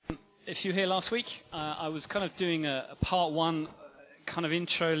If you were here last week, I was kind of doing a part one kind of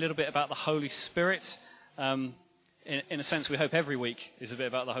intro, a little bit about the Holy Spirit. In a sense, we hope every week is a bit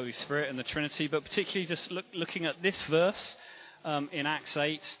about the Holy Spirit and the Trinity, but particularly just looking at this verse in Acts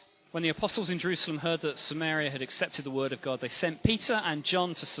 8. When the apostles in Jerusalem heard that Samaria had accepted the word of God, they sent Peter and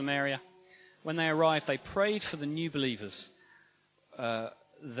John to Samaria. When they arrived, they prayed for the new believers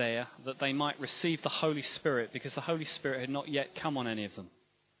there, that they might receive the Holy Spirit, because the Holy Spirit had not yet come on any of them.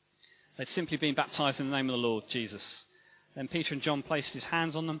 They'd simply been baptized in the name of the Lord Jesus. Then Peter and John placed his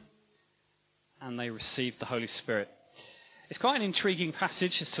hands on them, and they received the Holy Spirit. It's quite an intriguing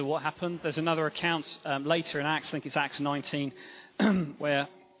passage as to what happened. There's another account later in Acts, I think it's Acts 19, where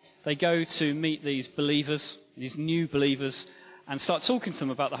they go to meet these believers, these new believers, and start talking to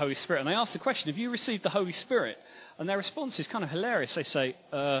them about the Holy Spirit. And they ask the question, have you received the Holy Spirit? And their response is kind of hilarious. They say,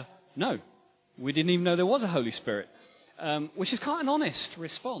 no, we didn't even know there was a Holy Spirit, which is quite an honest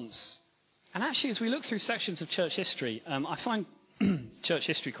response. And actually, as we look through sections of church history, I find church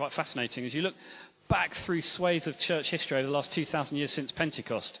history quite fascinating. As you look back through swathes of church history over the last 2,000 years since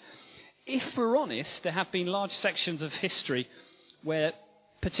Pentecost, if we're honest, there have been large sections of history where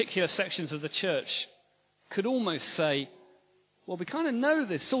particular sections of the church could almost say, well, we kind of know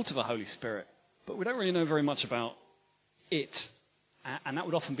there's sort of a Holy Spirit, but we don't really know very much about it. And that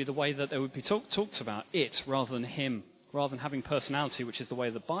would often be the way that there would be talked about it rather than him, rather than having personality, which is the way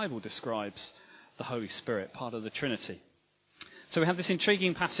the Bible describes the Holy Spirit, part of the Trinity. So we have this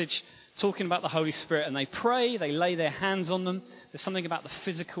intriguing passage talking about the Holy Spirit, and they pray, they lay their hands on them. There's something about the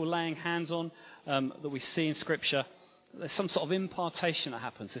physical laying hands on that we see in Scripture. There's some sort of impartation that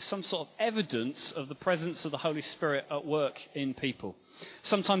happens. There's some sort of evidence of the presence of the Holy Spirit at work in people.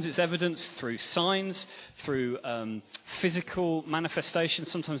 Sometimes it's evidence through signs, through physical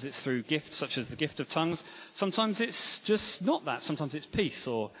manifestations. Sometimes it's through gifts, such as the gift of tongues. Sometimes it's just not that. Sometimes it's peace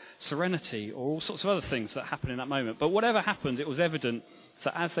or serenity or all sorts of other things that happen in that moment. But whatever happened, it was evident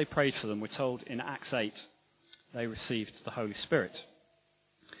that as they prayed for them, we're told in Acts 8, they received the Holy Spirit.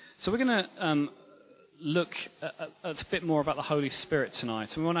 So we're going to look at a bit more about the Holy Spirit tonight.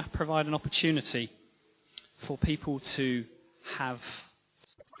 And we want to provide an opportunity for people to have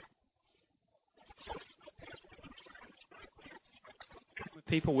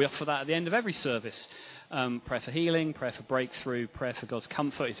people. We offer that at the end of every service. Prayer for healing, prayer for breakthrough, prayer for God's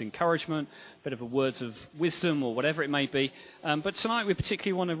comfort, His encouragement, a bit of a words of wisdom or whatever it may be. But tonight we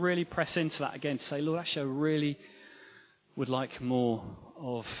particularly want to really press into that again to say, Lord, actually I really would like more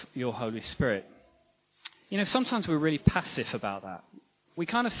of your Holy Spirit. You know, sometimes we're really passive about that. We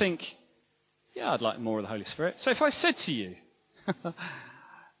kind of think, yeah, I'd like more of the Holy Spirit. So if I said to you,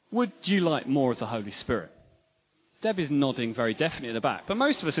 would you like more of the Holy Spirit? Deb is nodding very definitely in the back. But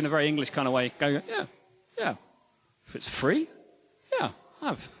most of us in a very English kind of way go, yeah. If it's free, yeah,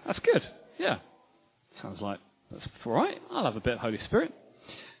 that's good. Yeah. Sounds like that's all right. I'll have a bit of Holy Spirit.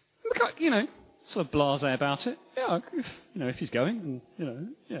 You know, sort of blasé about it. Yeah, if he's going, and,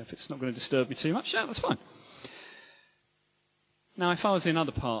 if it's not going to disturb me too much, yeah, that's fine. Now, if I was in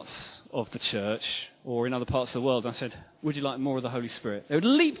other parts of the church or in other parts of the world and I said, would you like more of the Holy Spirit? They would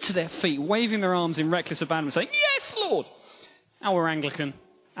leap to their feet, waving their arms in reckless abandon, saying, yes, Lord! Now we're Anglican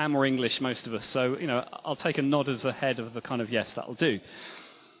and we're English, most of us, so, I'll take a nod as a head of the kind of, yes, that'll do.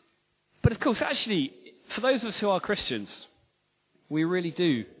 But of course, actually, for those of us who are Christians, we really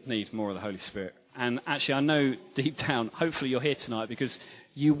do need more of the Holy Spirit. And actually, I know deep down, hopefully you're here tonight because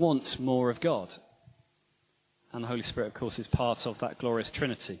you want more of God. And the Holy Spirit, of course, is part of that glorious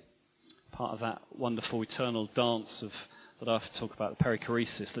Trinity, part of that wonderful eternal dance that I have to talk about, the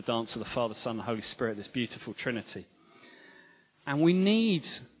perichoresis, the dance of the Father, Son, and the Holy Spirit, this beautiful Trinity. And we need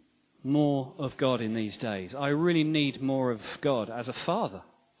more of God in these days. I really need more of God as a father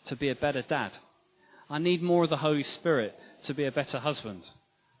to be a better dad. I need more of the Holy Spirit to be a better husband.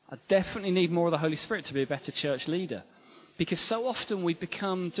 I definitely need more of the Holy Spirit to be a better church leader. Because so often we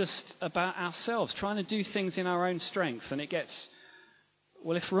become just about ourselves, trying to do things in our own strength. And it gets,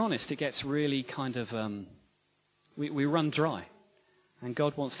 well, if we're honest, it gets really kind of, we run dry. And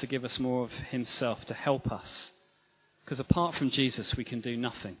God wants to give us more of himself to help us. Because apart from Jesus, we can do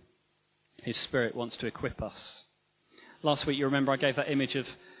nothing. His Spirit wants to equip us. Last week, you remember I gave that image of,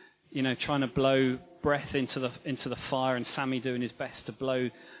 trying to blow breath into the fire, and Sammy doing his best to blow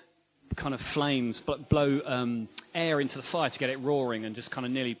kind of flames, but blow air into the fire to get it roaring, and just kind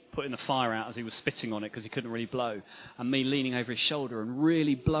of nearly putting the fire out as he was spitting on it because he couldn't really blow. And me leaning over his shoulder and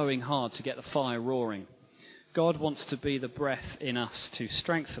really blowing hard to get the fire roaring. God wants to be the breath in us to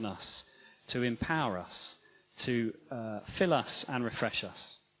strengthen us, to empower us, to fill us and refresh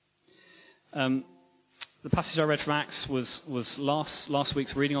us. The passage I read from Acts was last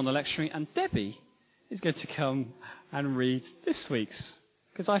week's reading on the lectionary, and Debbie is going to come and read this week's,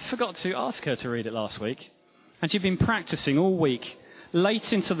 because I forgot to ask her to read it last week. And she'd been practicing all week,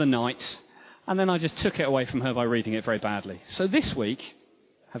 late into the night, and then I just took it away from her by reading it very badly. So this week,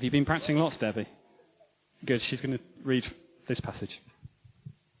 have you been practicing lots, Debbie? Good, she's going to read this passage.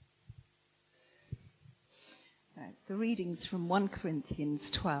 The reading's from 1 Corinthians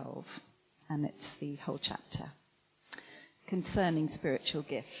 12, and it's the whole chapter, concerning spiritual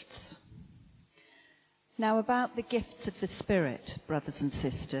gifts. Now about the gifts of the Spirit, brothers and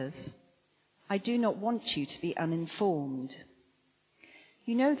sisters, I do not want you to be uninformed.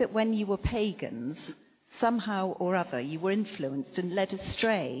 You know that when you were pagans, somehow or other you were influenced and led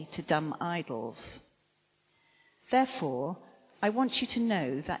astray to dumb idols. Therefore, I want you to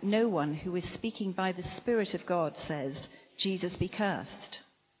know that no one who is speaking by the Spirit of God says, Jesus be cursed.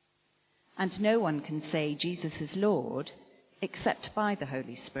 And no one can say Jesus is Lord except by the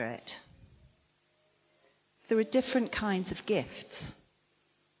Holy Spirit. There are different kinds of gifts,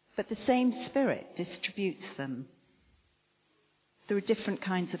 but the same Spirit distributes them. There are different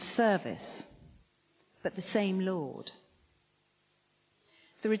kinds of service, but the same Lord.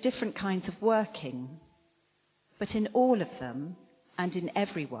 There are different kinds of working, but in all of them and in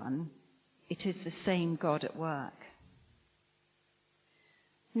everyone, it is the same God at work.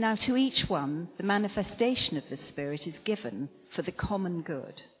 Now to each one, the manifestation of the Spirit is given for the common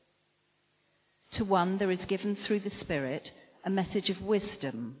good. To one there is given through the Spirit a message of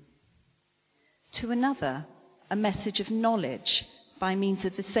wisdom. To another, a message of knowledge by means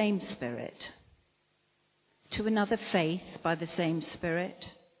of the same Spirit. To another, faith by the same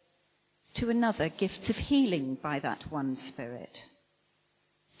Spirit. To another, gifts of healing by that one Spirit.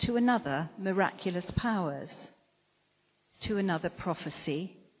 To another, miraculous powers. To another,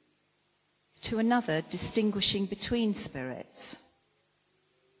 prophecy. To another, distinguishing between spirits.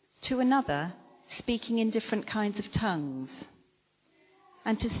 To another, speaking in different kinds of tongues.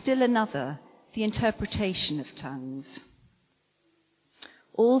 And to still another, the interpretation of tongues.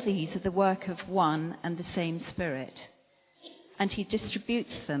 All these are the work of one and the same Spirit, and he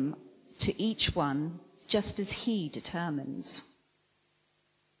distributes them to each one just as he determines.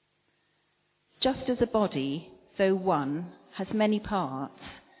 Just as a body, though one, has many parts,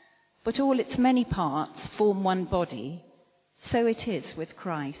 but all its many parts form one body, so it is with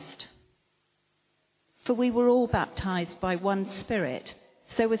Christ. For we were all baptized by one Spirit,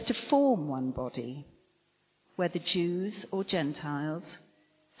 so as to form one body, whether Jews or Gentiles,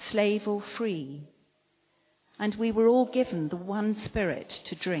 slave or free, and we were all given the one Spirit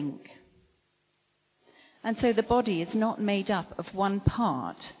to drink. And so the body is not made up of one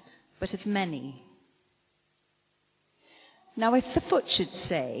part, but of many. Now if the foot should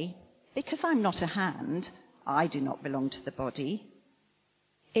say, because I'm not a hand, I do not belong to the body,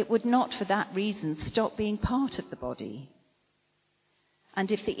 it would not for that reason stop being part of the body.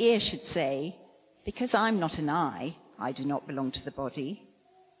 And if the ear should say, because I'm not an eye, I do not belong to the body,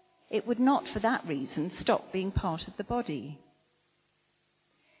 it would not for that reason stop being part of the body.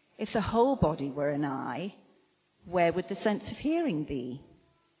 If the whole body were an eye, where would the sense of hearing be?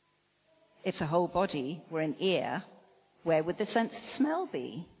 If the whole body were an ear, where would the sense of smell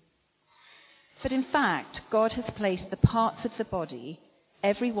be? But in fact, God has placed the parts of the body,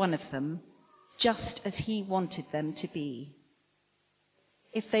 every one of them, just as he wanted them to be.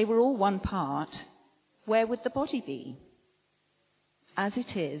 If they were all one part, where would the body be? As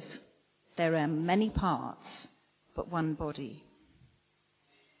it is, there are many parts, but one body.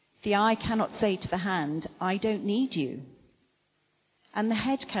 The eye cannot say to the hand, I don't need you. And the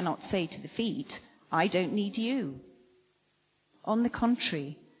head cannot say to the feet, I don't need you. On the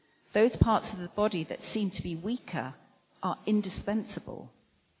contrary, those parts of the body that seem to be weaker are indispensable.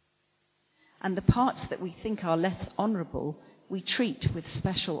 And the parts that we think are less honourable, we treat with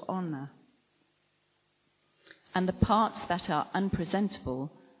special honour. And the parts that are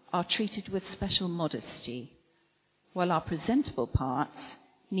unpresentable are treated with special modesty, while our presentable parts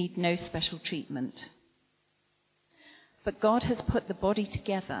need no special treatment. But God has put the body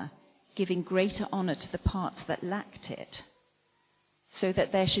together, giving greater honour to the parts that lacked it, so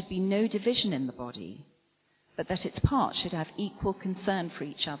that there should be no division in the body, but that its parts should have equal concern for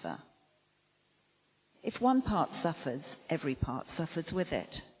each other. If one part suffers, every part suffers with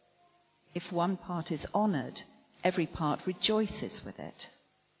it. If one part is honoured, every part rejoices with it.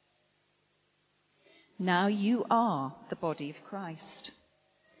 Now you are the body of Christ,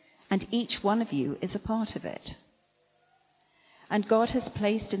 and each one of you is a part of it. And God has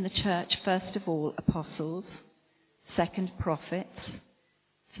placed in the church first of all apostles, second prophets,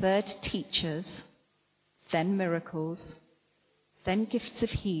 third teachers, then miracles, then gifts of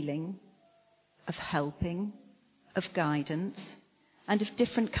healing, of helping, of guidance, and of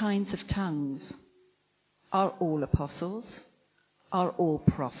different kinds of tongues. Are all apostles? Are all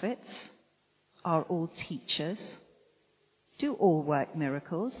prophets? Are all teachers? Do all work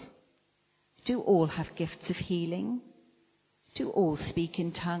miracles? Do all have gifts of healing? Do all speak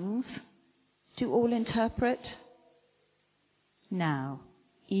in tongues? Do all interpret? Now,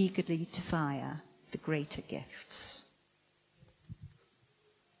 eagerly desire the greater gifts.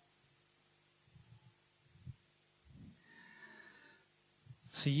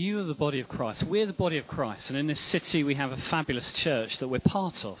 So you are the body of Christ. We're the body of Christ. And in this city we have a fabulous church that we're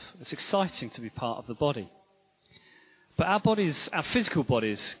part of. It's exciting to be part of the body. But our bodies, our physical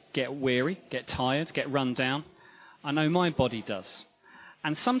bodies, get weary, get tired, get run down. I know my body does.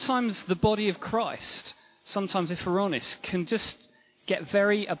 And sometimes the body of Christ, sometimes if we're honest, can just get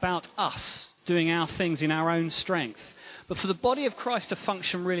very about us, doing our things in our own strength. But for the body of Christ to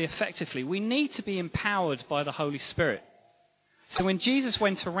function really effectively, we need to be empowered by the Holy Spirit. So when Jesus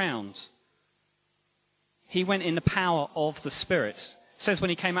went around, he went in the power of the Spirit. It says when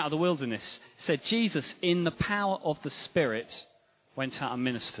he came out of the wilderness, it said Jesus, in the power of the Spirit, went out and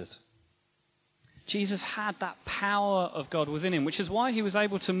ministered. Jesus had that power of God within him, which is why he was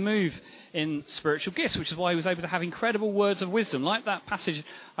able to move in spiritual gifts, which is why he was able to have incredible words of wisdom. Like that passage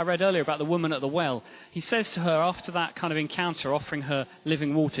I read earlier about the woman at the well. He says to her, after that kind of encounter, offering her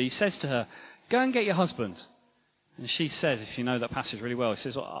living water, he says to her, go and get your husband. And she says, if you know that passage really well, he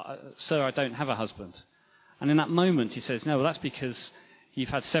says, sir, I don't have a husband. And in that moment he says, no, well, that's because you've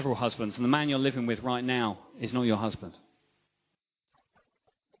had several husbands, and the man you're living with right now is not your husband.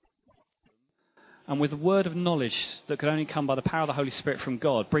 And with a word of knowledge that could only come by the power of the Holy Spirit from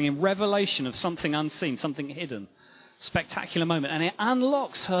God, bringing revelation of something unseen, something hidden, spectacular moment, and it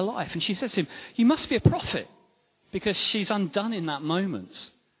unlocks her life. And she says to him, you must be a prophet, because she's undone in that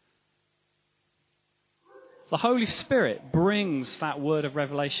moment. The Holy Spirit brings that word of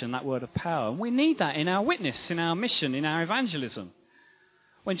revelation, that word of power. And we need that in our witness, in our mission, in our evangelism.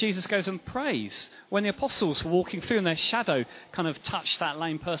 When Jesus goes and prays, when the apostles were walking through and their shadow kind of touched that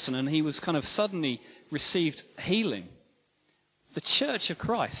lame person and he was kind of suddenly received healing. The church of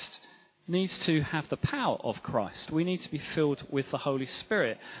Christ needs to have the power of Christ. We need to be filled with the Holy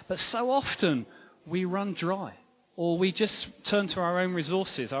Spirit. But so often we run dry, or we just turn to our own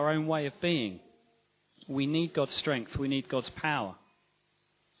resources, our own way of being. We need God's strength. We need God's power.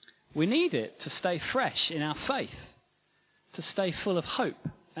 We need it to stay fresh in our faith, to stay full of hope,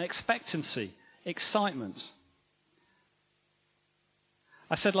 expectancy, excitement.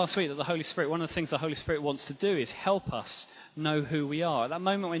 I said last week that the Holy Spirit, one of the things the Holy Spirit wants to do is help us know who we are. At that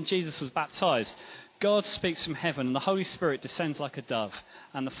moment when Jesus was baptized, God speaks from heaven and the Holy Spirit descends like a dove.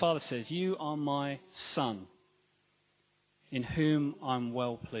 And the Father says, you are my Son, in whom I'm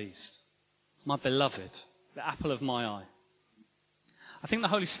well pleased. My beloved, the apple of my eye. I think the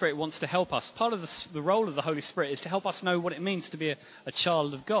Holy Spirit wants to help us. Part of the role of the Holy Spirit is to help us know what it means to be a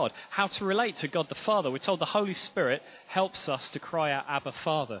child of God, how to relate to God the Father. We're told the Holy Spirit helps us to cry out, Abba,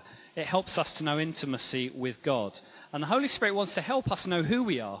 Father. It helps us to know intimacy with God. And the Holy Spirit wants to help us know who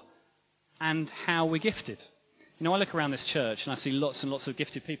we are and how we're gifted. You know, I look around this church and I see lots and lots of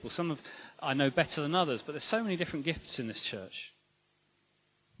gifted people. Some of I know better than others, but there's so many different gifts in this church.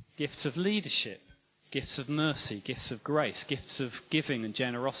 Gifts of leadership, gifts of mercy, gifts of grace, gifts of giving and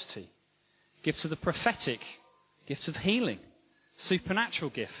generosity, gifts of the prophetic, gifts of healing,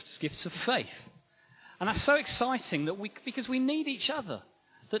 supernatural gifts, gifts of faith. And that's so exciting because we need each other,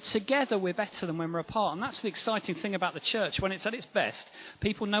 that together we're better than when we're apart. And that's the exciting thing about the church. When it's at its best,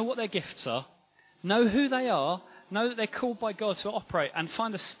 people know what their gifts are, know who they are, know that they're called by God to operate, and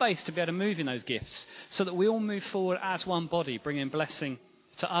find a space to be able to move in those gifts so that we all move forward as one body, bringing blessing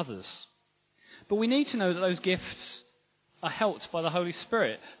to others. But we need to know that those gifts are helped by the Holy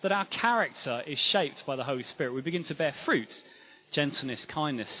Spirit, that our character is shaped by the Holy Spirit. We begin to bear fruit, gentleness,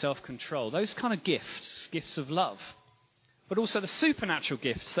 kindness, self-control, those kind of gifts, gifts of love. But also the supernatural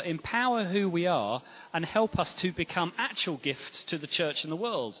gifts that empower who we are and help us to become actual gifts to the church and the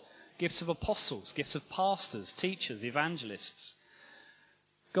world. Gifts of apostles, gifts of pastors, teachers, evangelists.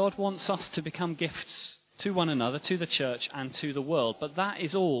 God wants us to become gifts to one another, to the church and to the world. But that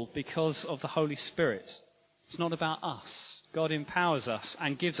is all because of the Holy Spirit. It's not about us. God empowers us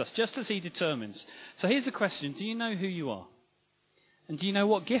and gives us just as he determines. So here's the question. Do you know who you are? And do you know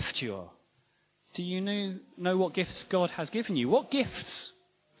what gift you are? Do you know what gifts God has given you? What gifts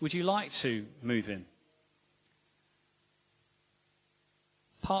would you like to move in?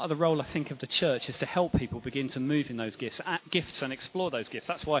 part of the role, I think, of the church is to help people begin to move in those gifts and explore those gifts.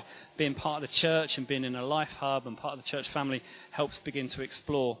 That's why being part of the church and being in a life hub and part of the church family helps begin to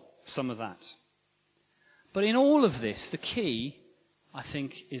explore some of that. But in all of this, the key, I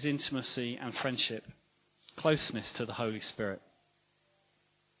think, is intimacy and friendship, closeness to the Holy Spirit.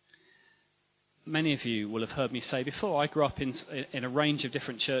 Many of you will have heard me say before, I grew up in a range of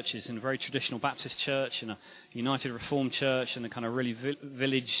different churches, in a very traditional Baptist church, in a United Reformed church, and a kind of really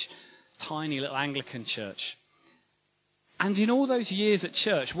village, tiny little Anglican church. And in all those years at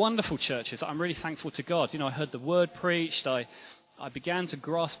church, wonderful churches that I'm really thankful to God, I heard the word preached, I began to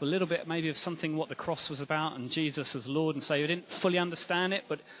grasp a little bit maybe of something what the cross was about and Jesus as Lord and Saviour. I didn't fully understand it,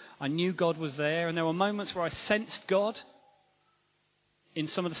 but I knew God was there, and there were moments where I sensed God. In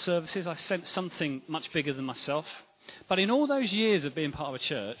some of the services, I sensed something much bigger than myself. But in all those years of being part of a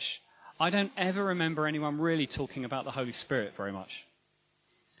church, I don't ever remember anyone really talking about the Holy Spirit very much.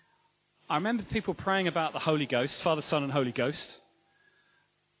 I remember people praying about the Holy Ghost, Father, Son, and Holy Ghost.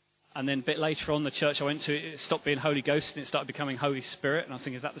 And then a bit later on, the church I went to, it stopped being Holy Ghost and it started becoming Holy Spirit. And I was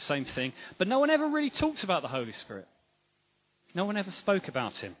thinking, is that the same thing? But no one ever really talked about the Holy Spirit. No one ever spoke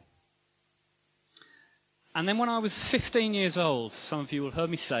about him. And then when I was 15 years old, some of you will have heard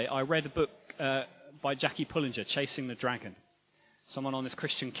me say, I read a book by Jackie Pullinger, Chasing the Dragon. Someone on this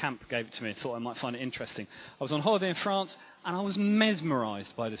Christian camp gave it to me and thought I might find it interesting. I was on holiday in France and I was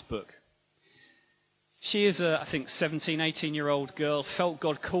mesmerized by this book. She is a, I think, 17, 18-year-old girl, felt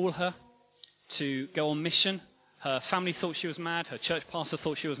God call her to go on mission. Her family thought she was mad. Her church pastor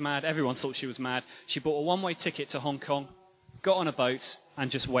thought she was mad. Everyone thought she was mad. She bought a one-way ticket to Hong Kong, got on a boat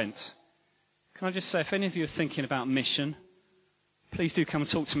and just went. Can I just say, if any of you are thinking about mission, please do come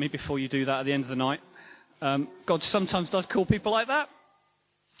and talk to me before you do that at the end of the night. God sometimes does call people like that.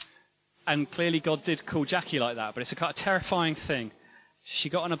 And clearly God did call Jackie like that, but it's a kind of terrifying thing.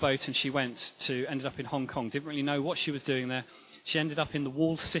 She got on a boat and she ended up in Hong Kong. Didn't really know what she was doing there. She ended up in the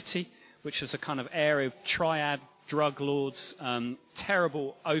Walled City, which was a kind of area of triad drug lords,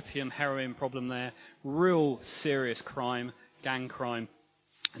 terrible opium, heroin problem there, real serious crime, gang crime.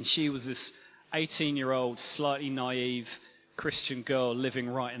 And she was this 18-year-old, slightly naive Christian girl living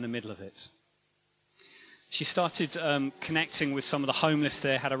right in the middle of it. She started connecting with some of the homeless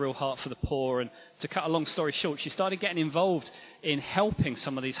there, had a real heart for the poor, and to cut a long story short, she started getting involved in helping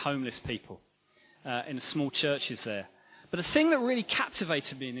some of these homeless people in the small churches there. But the thing that really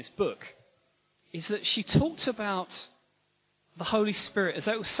captivated me in this book is that she talked about the Holy Spirit as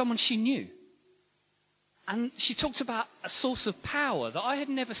though it was someone she knew. And she talked about a source of power that I had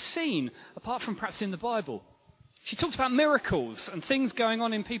never seen, apart from perhaps in the Bible. She talked about miracles and things going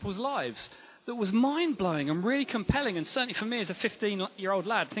on in people's lives that was mind-blowing and really compelling, and certainly for me as a 15-year-old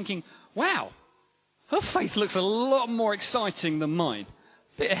lad, thinking, wow, her faith looks a lot more exciting than mine.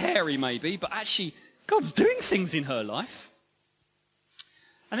 A bit hairy maybe, but actually God's doing things in her life.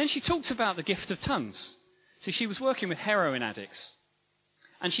 And then she talked about the gift of tongues. See, she was working with heroin addicts.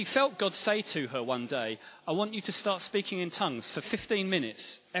 And she felt God say to her one day, I want you to start speaking in tongues for 15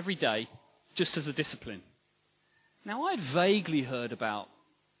 minutes every day, just as a discipline. Now, I'd vaguely heard about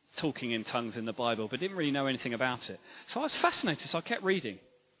talking in tongues in the Bible, but didn't really know anything about it. So I was fascinated, so I kept reading.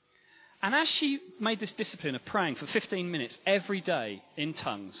 And as she made this discipline of praying for 15 minutes every day in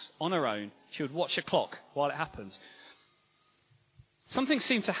tongues, on her own, she would watch a clock while it happens. Something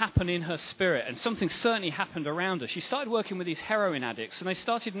seemed to happen in her spirit, and something certainly happened around her. She started working with these heroin addicts, and they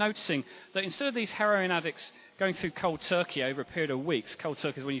started noticing that instead of these heroin addicts going through cold turkey over a period of weeks, cold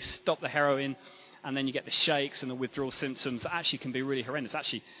turkey is when you stop the heroin, and then you get the shakes and the withdrawal symptoms that actually can be really horrendous,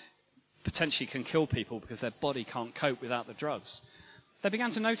 actually potentially can kill people because their body can't cope without the drugs. They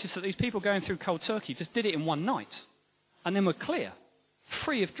began to notice that these people going through cold turkey just did it in one night, and then were clear,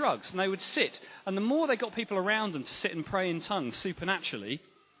 free of drugs, and they would sit. And the more they got people around them to sit and pray in tongues supernaturally,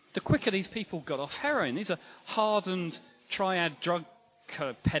 the quicker these people got off heroin. These are hardened triad drug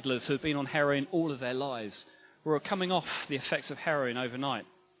peddlers who have been on heroin all of their lives, who are coming off the effects of heroin overnight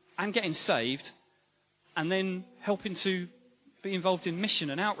and getting saved, and then helping to be involved in mission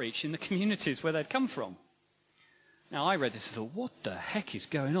and outreach in the communities where they'd come from. Now, I read this and thought, what the heck is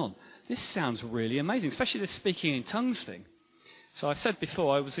going on? This sounds really amazing, especially this speaking in tongues thing. So I said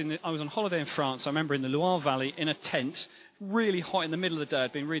before, I was on holiday in France. I remember in the Loire Valley in a tent, really hot in the middle of the day.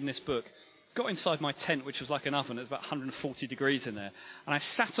 I'd been reading this book. Got inside my tent, which was like an oven. It was about 140 degrees in there. And I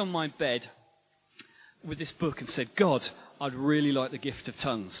sat on my bed with this book and said, God, I'd really like the gift of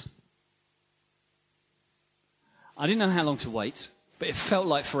tongues. I didn't know how long to wait, but it felt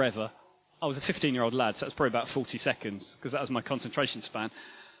like forever. I was a 15-year-old lad, so it was probably about 40 seconds, because that was my concentration span.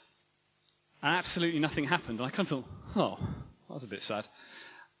 And absolutely nothing happened. And I kind of thought, oh, that was a bit sad.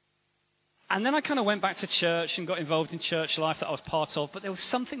 And then I kind of went back to church and got involved in church life that I was part of, but there was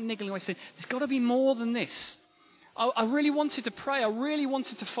something niggling away saying, there's got to be more than this. I really wanted to pray. I really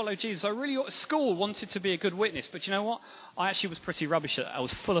wanted to follow Jesus. I really, at school, wanted to be a good witness. But you know what? I actually was pretty rubbish at it. I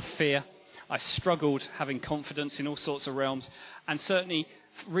was full of fear. I struggled having confidence in all sorts of realms. And certainly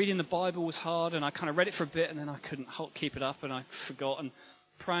reading the Bible was hard, and I kind of read it for a bit, and then I couldn't keep it up, and I forgot. And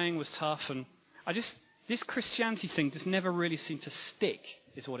praying was tough. And this Christianity thing just never really seemed to stick,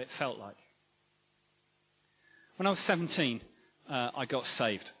 is what it felt like. When I was 17, I got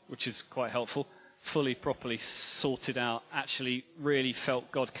saved, which is quite helpful. Fully, properly sorted out, actually really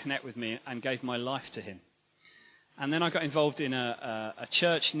felt God connect with me and gave my life to him. And then I got involved in a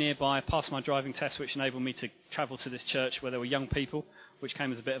church nearby, passed my driving test, which enabled me to travel to this church where there were young people, which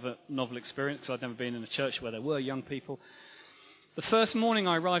came as a bit of a novel experience because I'd never been in a church where there were young people. The first morning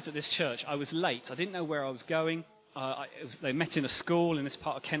I arrived at this church, I was late. I didn't know where I was going. They met in a school in this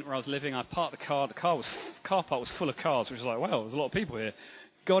part of Kent where I was living. I parked the car. The car park was full of cars, which was like, wow, there's a lot of people here.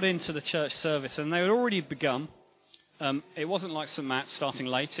 Got into the church service, and they had already begun. It wasn't like St. Matt's starting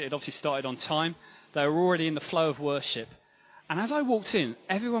late. It had obviously started on time. They were already in the flow of worship. And as I walked in,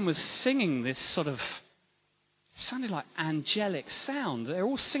 everyone was singing this sort of, sounded like angelic sound. They were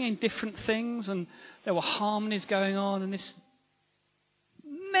all singing different things, and there were harmonies going on, and this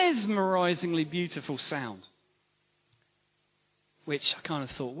mesmerizingly beautiful sound. Which I kind of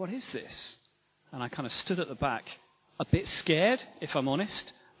thought, what is this? And I kind of stood at the back, a bit scared, if I'm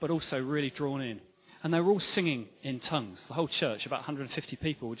honest, but also really drawn in. And they were all singing in tongues. The whole church, about 150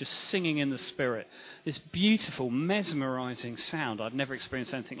 people, were just singing in the Spirit. This beautiful, mesmerizing sound. I'd never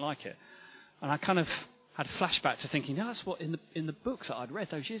experienced anything like it. And I kind of had a flashback to thinking, oh, that's what in the book that I'd read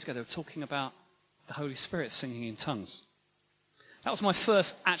those years ago, they were talking about the Holy Spirit singing in tongues. That was my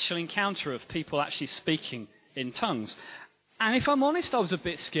first actual encounter of people actually speaking in tongues. And if I'm honest, I was a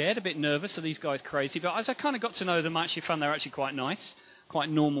bit scared, a bit nervous. Are these guys crazy? But as I kind of got to know them, I actually found they were actually quite nice, quite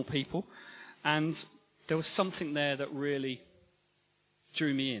normal people. And there was something there that really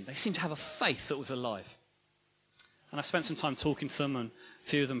drew me in. They seemed to have a faith that was alive. And I spent some time talking to them, and a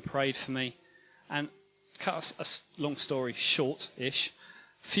few of them prayed for me. And cut a long story short-ish,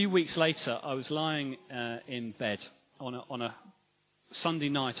 a few weeks later, I was lying in bed on a Sunday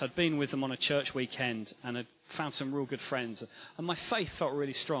night. I'd been with them on a church weekend and had found some real good friends. And my faith felt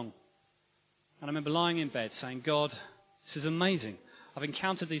really strong. And I remember lying in bed saying, God, this is amazing. I've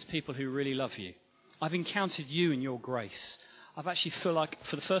encountered these people who really love you. I've encountered you in your grace. I've actually feel like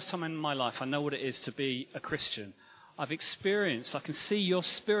for the first time in my life, I know what it is to be a Christian. I've experienced, I can see your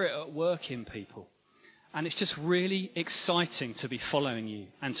Spirit at work in people. And it's just really exciting to be following you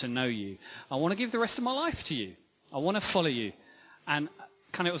and to know you. I want to give the rest of my life to you. I want to follow you. And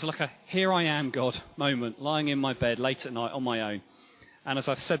kind of it was like a here I am, God moment, lying in my bed late at night on my own. And as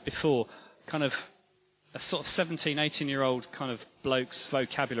I've said before, kind of a sort of 17, 18-year-old kind of bloke's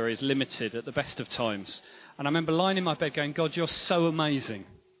vocabulary is limited at the best of times. And I remember lying in my bed going, God, you're so amazing.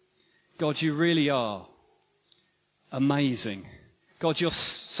 God, you really are amazing. God, you're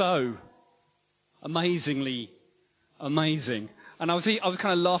so amazingly amazing. And I was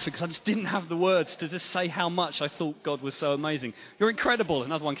kind of laughing because I just didn't have the words to just say how much I thought God was so amazing. You're incredible.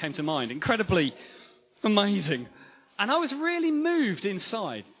 Another one came to mind. Incredibly amazing. And I was really moved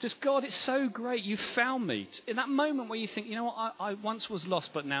inside. Just, God, it's so great you found me. In that moment where you think, you know what, I once was lost,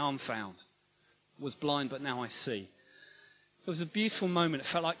 but now I'm found. Was blind, but now I see. It was a beautiful moment. It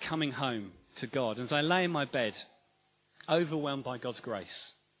felt like coming home to God. And as I lay in my bed, overwhelmed by God's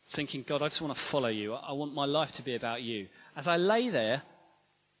grace, thinking, God, I just want to follow you. I want my life to be about you. As I lay there,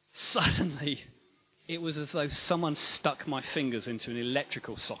 suddenly it was as though someone stuck my fingers into an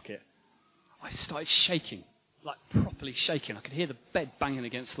electrical socket. I started shaking, like properly shaking. I could hear the bed banging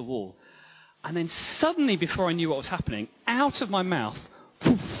against the wall. And then suddenly, before I knew what was happening, out of my mouth,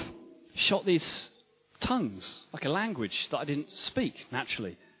 poof, shot these tongues, like a language that I didn't speak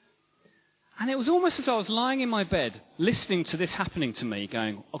naturally. And it was almost as though I was lying in my bed, listening to this happening to me,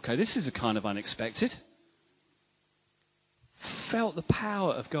 going, okay, this is a kind of unexpected. Felt the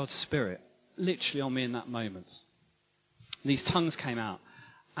power of God's Spirit literally on me in that moment. And these tongues came out.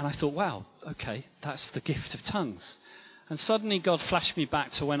 And I thought, wow, okay, that's the gift of tongues. And suddenly God flashed me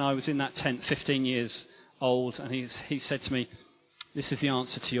back to when I was in that tent, 15 years old, and he said to me, this is the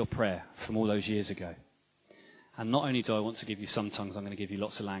answer to your prayer from all those years ago. And not only do I want to give you some tongues, I'm going to give you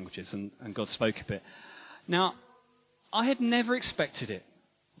lots of languages. And God spoke a bit. Now, I had never expected it,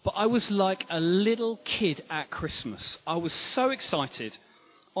 but I was like a little kid at Christmas. I was so excited.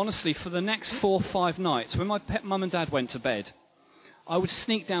 Honestly, for the next 4 or 5 nights, when my mum and dad went to bed, I would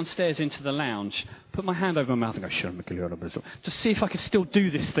sneak downstairs into the lounge, put my hand over my mouth and go, to see if I could still do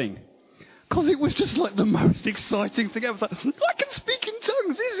this thing. Because it was just like the most exciting thing ever. I was like, I can speak in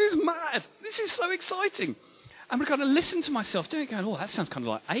tongues. This is mad. This is so exciting. And I kind of listened to myself doing it, going, oh, that sounds kind of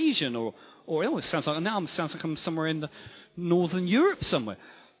like Asian, or it almost sounds like I'm somewhere in the Northern Europe somewhere.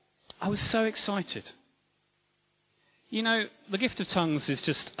 I was so excited. You know, the gift of tongues is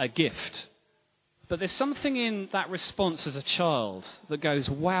just a gift. But there's something in that response as a child that goes,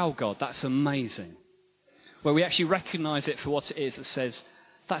 wow, God, that's amazing. Where we actually recognise it for what it is, that says,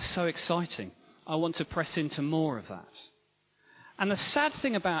 that's so exciting. I want to press into more of that. And the sad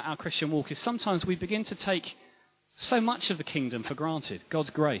thing about our Christian walk is sometimes we begin to take so much of the kingdom for granted. God's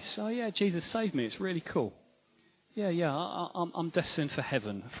grace. Oh yeah, Jesus saved me. It's really cool. Yeah, I'm destined for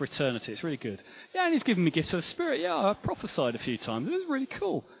heaven, for eternity. It's really good. Yeah, and he's given me gifts of the Spirit. Yeah, I prophesied a few times. It was really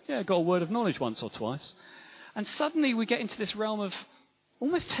cool. Yeah, I got a word of knowledge once or twice. And suddenly we get into this realm of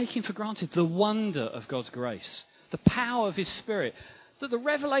almost taking for granted the wonder of God's grace, the power of his Spirit, that the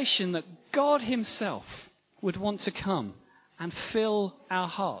revelation that God himself would want to come and fill our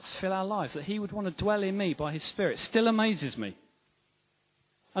hearts, fill our lives, that he would want to dwell in me by his Spirit still amazes me.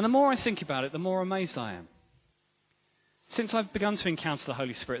 And the more I think about it, the more amazed I am. Since I've begun to encounter the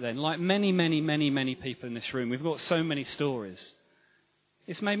Holy Spirit then, like many, many, many, many people in this room, we've got so many stories.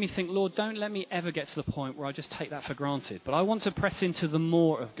 It's made me think, Lord, don't let me ever get to the point where I just take that for granted. But I want to press into the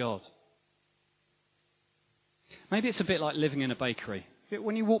more of God. Maybe it's a bit like living in a bakery.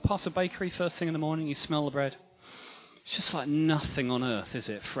 When you walk past a bakery first thing in the morning, you smell the bread. It's just like nothing on earth, is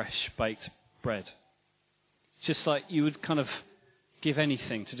it? Fresh baked bread. It's just like you would kind of give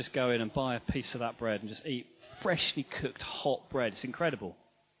anything to just go in and buy a piece of that bread and just eat freshly cooked hot bread. It's incredible.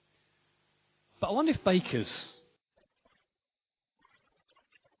 But I wonder if bakers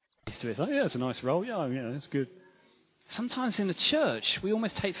to it. Yeah, it's a nice roll. Yeah, it's good. Sometimes in the church, we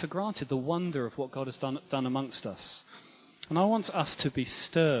almost take for granted the wonder of what God has done amongst us. And I want us to be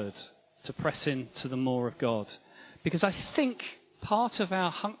stirred to press into the more of God. Because I think part of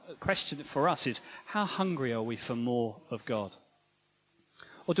our question for us is, how hungry are we for more of God?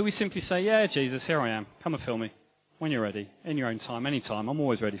 Or do we simply say, yeah, Jesus, here I am. Come and fill me when you're ready, in your own time, any time. I'm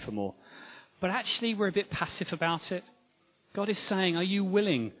always ready for more. But actually, we're a bit passive about it. God is saying, are you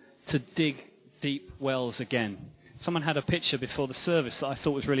willing to dig deep wells again? Someone had a picture before the service that I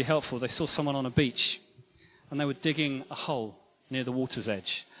thought was really helpful. They saw someone on a beach and they were digging a hole near the water's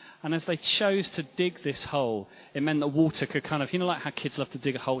edge. And as they chose to dig this hole, it meant that water could kind of, like how kids love to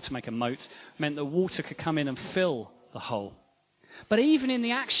dig a hole to make a moat, meant that water could come in and fill the hole. But even in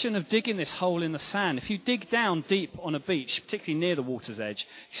the action of digging this hole in the sand, if you dig down deep on a beach, particularly near the water's edge,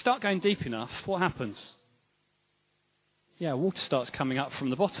 you start going deep enough, what happens? Yeah, water starts coming up from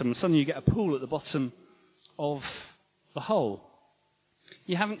the bottom, and suddenly you get a pool at the bottom of the hole.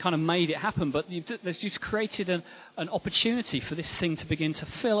 You haven't kind of made it happen, but you've created an opportunity for this thing to begin to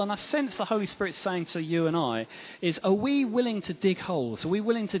fill. And I sense the Holy Spirit saying to you and I is, are we willing to dig holes? Are we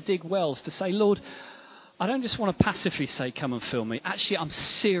willing to dig wells to say, Lord, I don't just want to passively say, come and fill me. Actually, I'm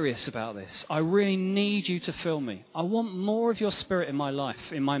serious about this. I really need you to fill me. I want more of your Spirit in my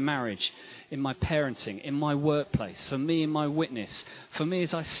life, in my marriage, in my parenting, in my workplace, for me in my witness, for me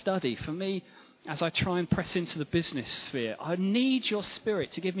as I study, for me as I try and press into the business sphere. I need your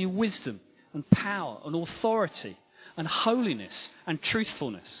Spirit to give me wisdom and power and authority and holiness and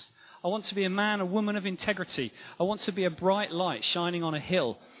truthfulness. I want to be a man, a woman of integrity. I want to be a bright light shining on a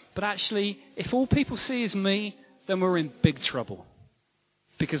hill. But actually, if all people see is me, then we're in big trouble.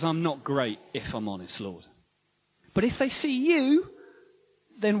 Because I'm not great, if I'm honest, Lord. But if they see you,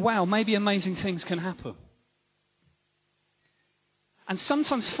 then wow, maybe amazing things can happen. And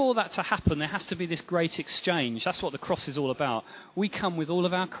sometimes for that to happen, there has to be this great exchange. That's what the cross is all about. We come with all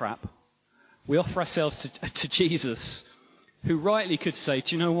of our crap. We offer ourselves to Jesus, who rightly could say,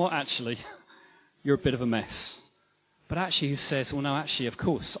 do you know what, actually, you're a bit of a mess. But actually who says, well, no, actually, of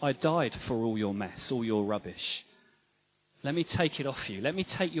course, I died for all your mess, all your rubbish. Let me take it off you. Let me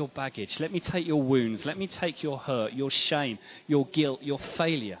take your baggage. Let me take your wounds. Let me take your hurt, your shame, your guilt, your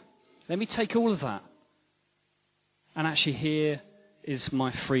failure. Let me take all of that. And actually here is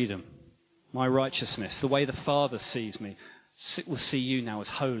my freedom, my righteousness. The way the Father sees me will see you now as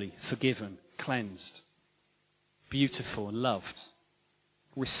holy, forgiven, cleansed, beautiful and loved,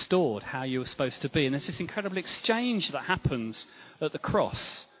 restored how you were supposed to be. And there's this incredible exchange that happens at the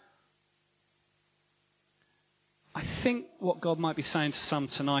cross. I think what God might be saying to some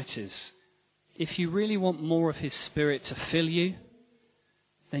tonight is, if you really want more of his Spirit to fill you,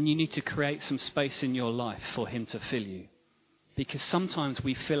 then you need to create some space in your life for him to fill you. Because sometimes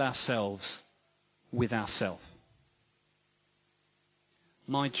we fill ourselves with ourselves.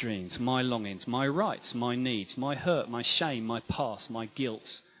 My dreams, my longings, my rights, my needs, my hurt, my shame, my past, my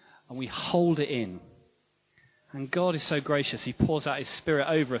guilt, and we hold it in. And God is so gracious. He pours out his Spirit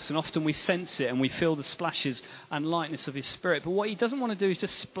over us, and often we sense it and we feel the splashes and lightness of his Spirit. But what he doesn't want to do is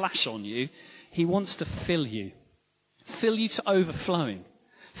just splash on you. He wants to fill you to overflowing,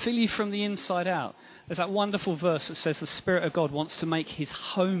 fill you from the inside out. There's that wonderful verse that says the Spirit of God wants to make his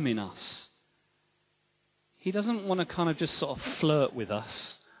home in us. He doesn't want to kind of just sort of flirt with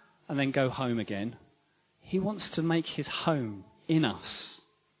us and then go home again. He wants to make his home in us,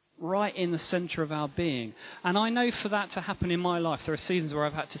 right in the centre of our being. And I know for that to happen in my life, there are seasons where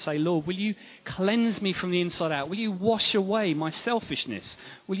I've had to say, Lord, will you cleanse me from the inside out? Will you wash away my selfishness?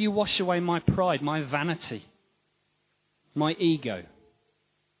 Will you wash away my pride, my vanity, my ego,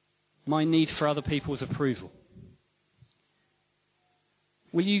 my need for other people's approval?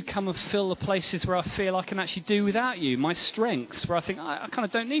 Will you come and fill the places where I feel I can actually do without you? My strengths, where I think I kind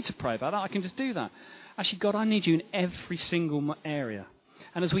of don't need to pray about that. I can just do that. Actually, God, I need you in every single area.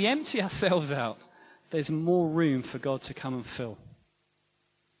 And as we empty ourselves out, there's more room for God to come and fill.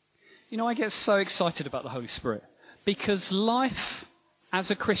 You know, I get so excited about the Holy Spirit because life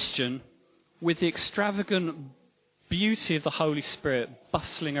as a Christian, with the extravagant beauty of the Holy Spirit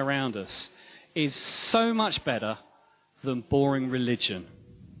bustling around us, is so much better than boring religion.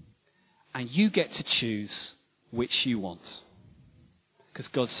 And you get to choose which you want, because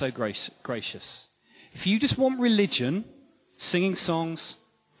God's so gracious. If you just want religion, singing songs,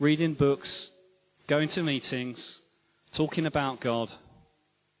 reading books, going to meetings, talking about God,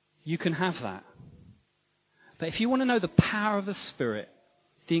 you can have that. But if you want to know the power of the Spirit,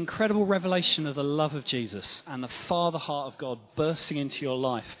 the incredible revelation of the love of Jesus and the Father heart of God bursting into your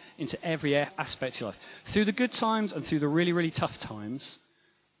life, into every aspect of your life, through the good times and through the really, really tough times,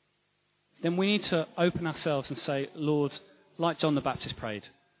 then we need to open ourselves and say, Lord, like John the Baptist prayed,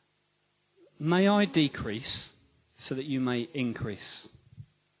 may I decrease so that you may increase.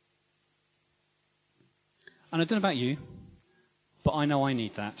 And I don't know about you, but I know I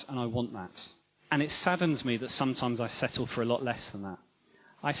need that and I want that. And it saddens me that sometimes I settle for a lot less than that.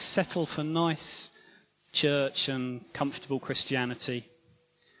 I settle for nice church and comfortable Christianity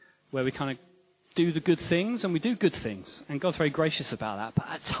where we kind of do the good things, and we do good things, and God's very gracious about that.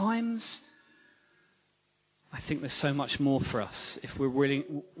 But at times, I think there's so much more for us if we're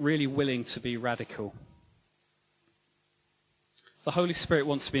really willing to be radical. The Holy Spirit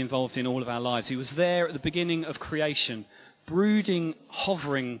wants to be involved in all of our lives. He was there at the beginning of creation, brooding,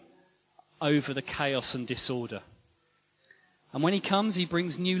 hovering over the chaos and disorder. And when he comes, he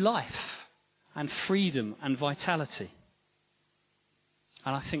brings new life and freedom and vitality.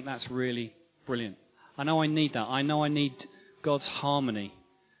 And I think that's really brilliant. I know I need that. I know I need God's harmony,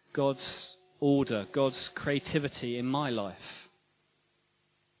 God's order, God's creativity in my life.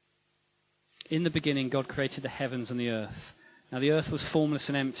 In the beginning, God created the heavens and the earth. Now the earth was formless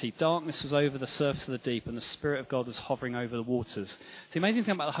and empty. Darkness was over the surface of the deep, and the Spirit of God was hovering over the waters. The amazing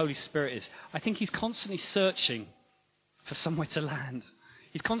thing about the Holy Spirit is, I think he's constantly searching for somewhere to land.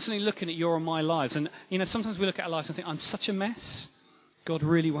 He's constantly looking at your and my lives. And, you know, sometimes we look at our lives and think, I'm such a mess. God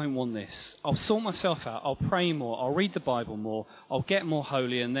really won't want this. I'll sort myself out. I'll pray more. I'll read the Bible more. I'll get more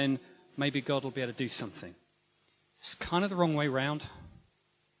holy, and then maybe God will be able to do something. It's kind of the wrong way round.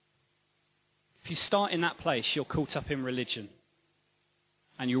 If you start in that place, you're caught up in religion,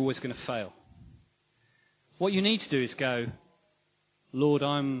 and you're always going to fail. What you need to do is go, Lord,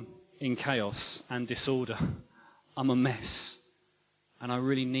 I'm in chaos and disorder. I'm a mess, and I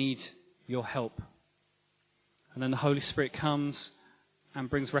really need your help. And then the Holy Spirit comes and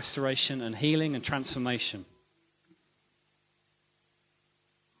brings restoration and healing and transformation.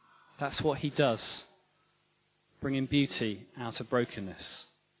 That's what he does, bringing beauty out of brokenness,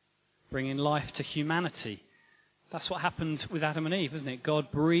 bringing life to humanity. That's what happened with Adam and Eve, isn't it?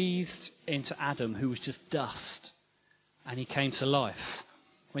 God breathed into Adam, who was just dust, and he came to life.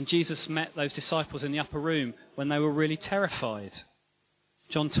 When Jesus met those disciples in the upper room, when they were really terrified,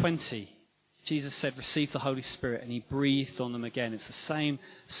 John 20, Jesus said, receive the Holy Spirit, and he breathed on them again. It's the same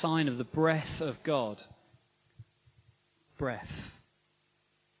sign of the breath of God. Breath.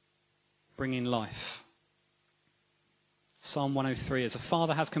 Bringing life. Psalm 103, as a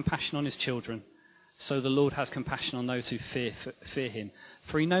father has compassion on his children, so the Lord has compassion on those who fear him.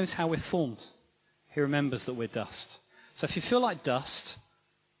 For he knows how we're formed. He remembers that we're dust. So if you feel like dust,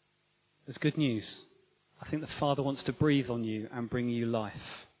 there's good news. I think the Father wants to breathe on you and bring you life.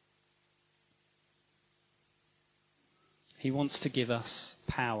 He wants to give us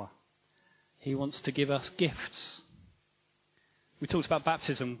power. He wants to give us gifts. We talked about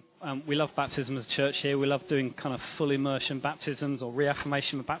baptism We love baptism as a church here. We love doing kind of full immersion baptisms or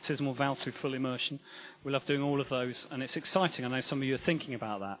reaffirmation of baptism or vows through full immersion. We love doing all of those, and it's exciting. I know some of you are thinking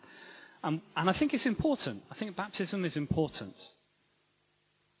about that. And I think it's important. I think baptism is important.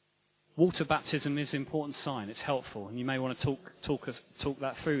 Water baptism is an important sign. It's helpful, and you may want to talk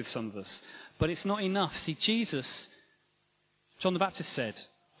that through with some of us. But it's not enough. See, John the Baptist said,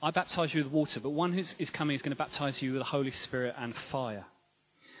 I baptize you with water, but one who is coming is going to baptize you with the Holy Spirit and fire.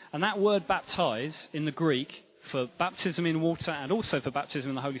 And that word baptize in the Greek for baptism in water and also for baptism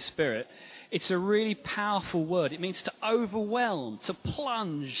in the Holy Spirit, it's a really powerful word. It means to overwhelm, to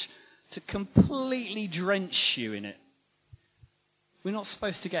plunge, to completely drench you in it. We're not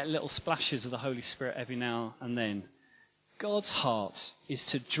supposed to get little splashes of the Holy Spirit every now and then. God's heart is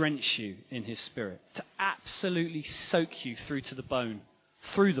to drench you in his Spirit, to absolutely soak you through the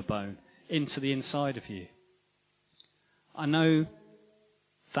bone, into the inside of you. I know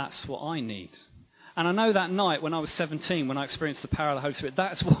that's what I need. And I know that night when I was 17, when I experienced the power of the Holy Spirit,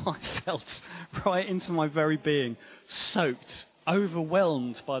 that's what I felt right into my very being, soaked,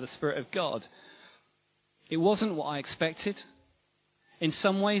 overwhelmed by the Spirit of God. It wasn't what I expected. In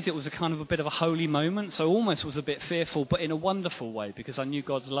some ways, it was a kind of a bit of a holy moment, so almost was a bit fearful, but in a wonderful way, because I knew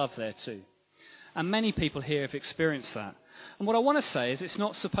God's love there too. And many people here have experienced that. And what I want to say is it's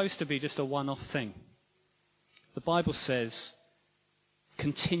not supposed to be just a one-off thing. The Bible says,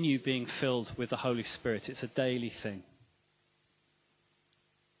 continue being filled with the Holy Spirit. It's a daily thing.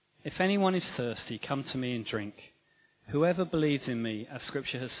 If anyone is thirsty, come to me and drink. Whoever believes in me, as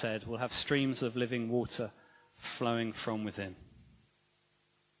Scripture has said, will have streams of living water flowing from within.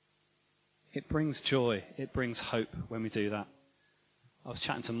 It brings joy. It brings hope when we do that. I was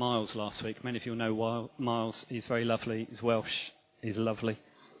chatting to Miles last week. Many of you know Miles. He's very lovely. He's Welsh. He's lovely.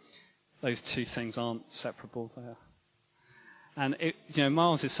 Those two things aren't separable there. And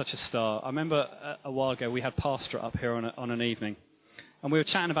Miles is such a star. I remember a while ago we had Pastor up here on an evening, and we were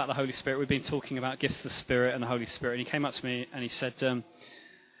chatting about the Holy Spirit. We've been talking about gifts of the Spirit and the Holy Spirit. And he came up to me and he said,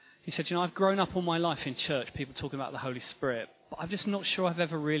 I've grown up all my life in church, people talking about the Holy Spirit, but I'm just not sure I've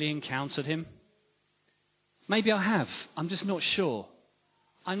ever really encountered him. Maybe I have. I'm just not sure.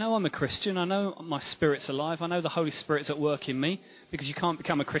 I know I'm a Christian. I know my spirit's alive. I know the Holy Spirit's at work in me, because you can't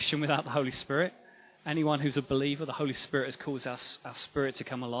become a Christian without the Holy Spirit. Anyone who's a believer, the Holy Spirit has caused our spirit to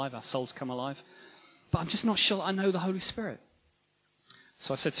come alive, our soul to come alive. But I'm just not sure I know the Holy Spirit.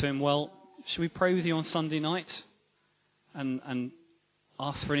 So I said to him, well, should we pray with you on Sunday night and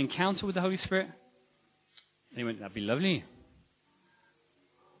ask for an encounter with the Holy Spirit? And he went, that'd be lovely.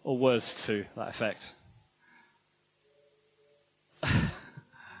 Or words to that effect.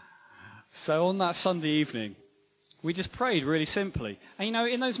 So on that Sunday evening, we just prayed really simply. And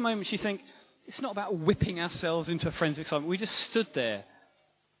in those moments you think, it's not about whipping ourselves into a frenzy of excitement. We just stood there.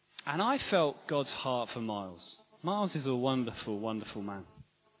 And I felt God's heart for Miles. Miles is a wonderful, wonderful man.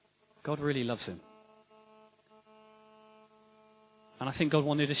 God really loves him. And I think God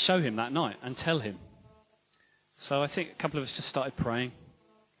wanted to show him that night and tell him. So I think a couple of us just started praying.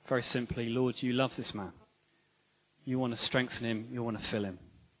 Very simply, Lord, you love this man. You want to strengthen him. You want to fill him.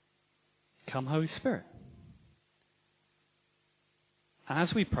 Come, Holy Spirit. And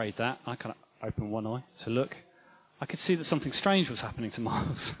as we prayed that, I kind of opened one eye to look. I could see that something strange was happening to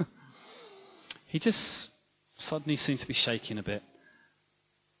Miles. He just suddenly seemed to be shaking a bit.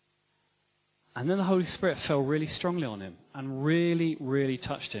 And then the Holy Spirit fell really strongly on him and really, really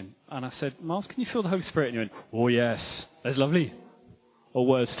touched him. And I said, Miles, can you feel the Holy Spirit? And he went, oh yes, that's lovely. Or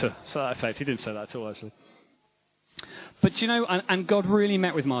words to that effect. He didn't say that at all, actually. But and God really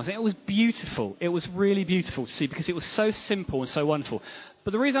met with Miles. It was beautiful. It was really beautiful to see, because it was so simple and so wonderful.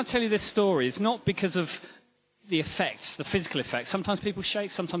 But the reason I tell you this story is not because of the effects, the physical effects. Sometimes people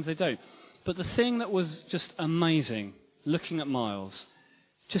shake, sometimes they don't. But the thing that was just amazing, looking at Miles,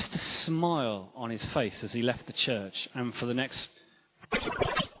 just the smile on his face as he left the church, and for the next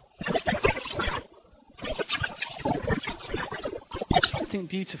something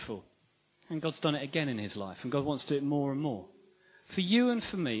beautiful. And God's done it again in his life, and God wants to do it more and more. For you and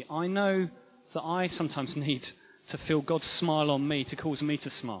for me, I know that I sometimes need to feel God's smile on me to cause me to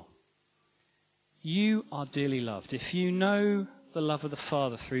smile. You are dearly loved. If you know the love of the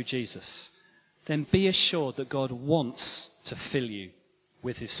Father through Jesus, then be assured that God wants to fill you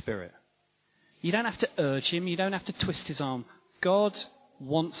with his Spirit. You don't have to urge him. You don't have to twist his arm. God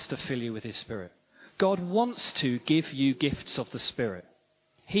wants to fill you with his Spirit. God wants to give you gifts of the Spirit.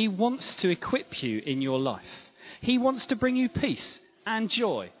 He wants to equip you in your life. He wants to bring you peace and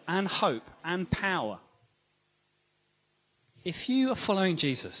joy and hope and power. If you are following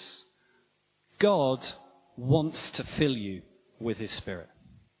Jesus, God wants to fill you with his Spirit.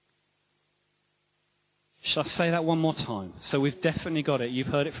 Shall I say that one more time? So we've definitely got it. You've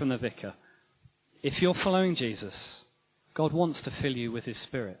heard it from the vicar. If you're following Jesus, God wants to fill you with his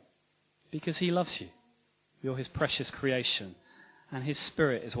Spirit because he loves you. You're his precious creation, and his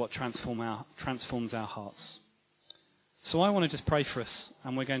Spirit is what transforms our hearts. So I want to just pray for us,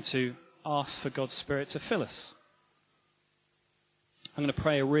 and we're going to ask for God's Spirit to fill us. I'm going to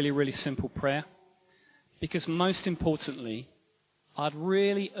pray a really, really simple prayer, because most importantly, I'd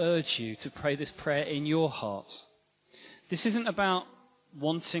really urge you to pray this prayer in your heart. This isn't about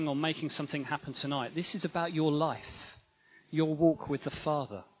wanting or making something happen tonight. This is about your life, your walk with the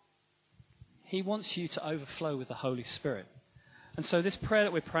Father. He wants you to overflow with the Holy Spirit. And so this prayer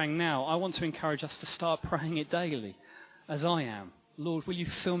that we're praying now, I want to encourage us to start praying it daily, as I am. Lord, will you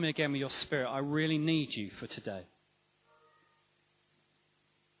fill me again with your Spirit? I really need you for today.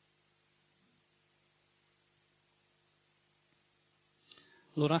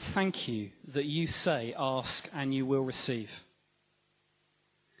 Lord, I thank you that you say, ask and you will receive.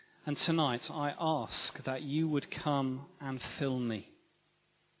 And tonight I ask that you would come and fill me.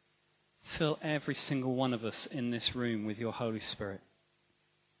 Fill every single one of us in this room with your Holy Spirit.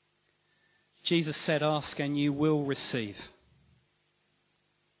 Jesus said, ask and you will receive.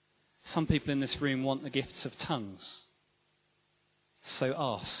 Some people in this room want the gifts of tongues. So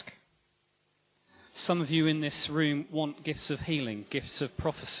ask. Some of you in this room want gifts of healing, gifts of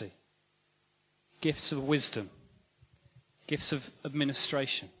prophecy, gifts of wisdom, gifts of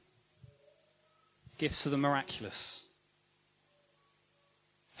administration, gifts of the miraculous.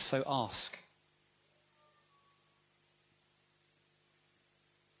 So ask.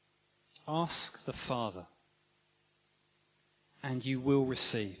 Ask the Father, and you will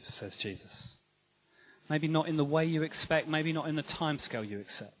receive, says Jesus. Maybe not in the way you expect, maybe not in the timescale you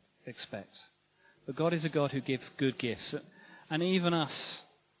expect. But God is a God who gives good gifts. And even us,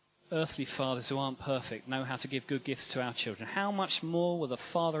 earthly fathers who aren't perfect, know how to give good gifts to our children. How much more will the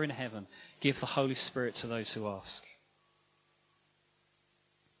Father in heaven give the Holy Spirit to those who ask?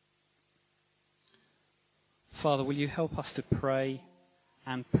 Father, will you help us to pray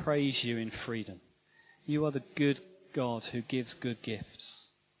and praise you in freedom? You are the good God who gives good gifts.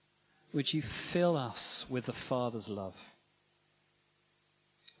 Would you fill us with the Father's love?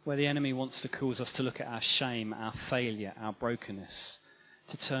 Where the enemy wants to cause us to look at our shame, our failure, our brokenness,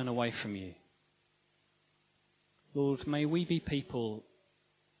 to turn away from you. Lord, may we be people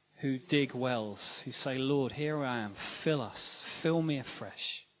who dig wells, who say, Lord, here I am, fill us, fill me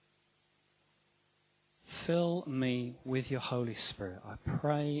afresh. Fill me with your Holy Spirit. I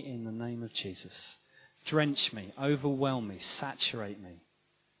pray in the name of Jesus. Drench me, overwhelm me, saturate me.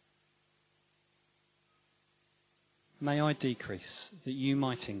 May I decrease, that you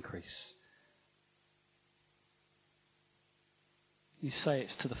might increase. You say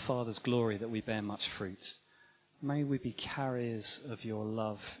it's to the Father's glory that we bear much fruit. May we be carriers of your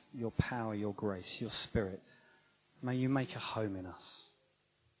love, your power, your grace, your Spirit. May you make a home in us.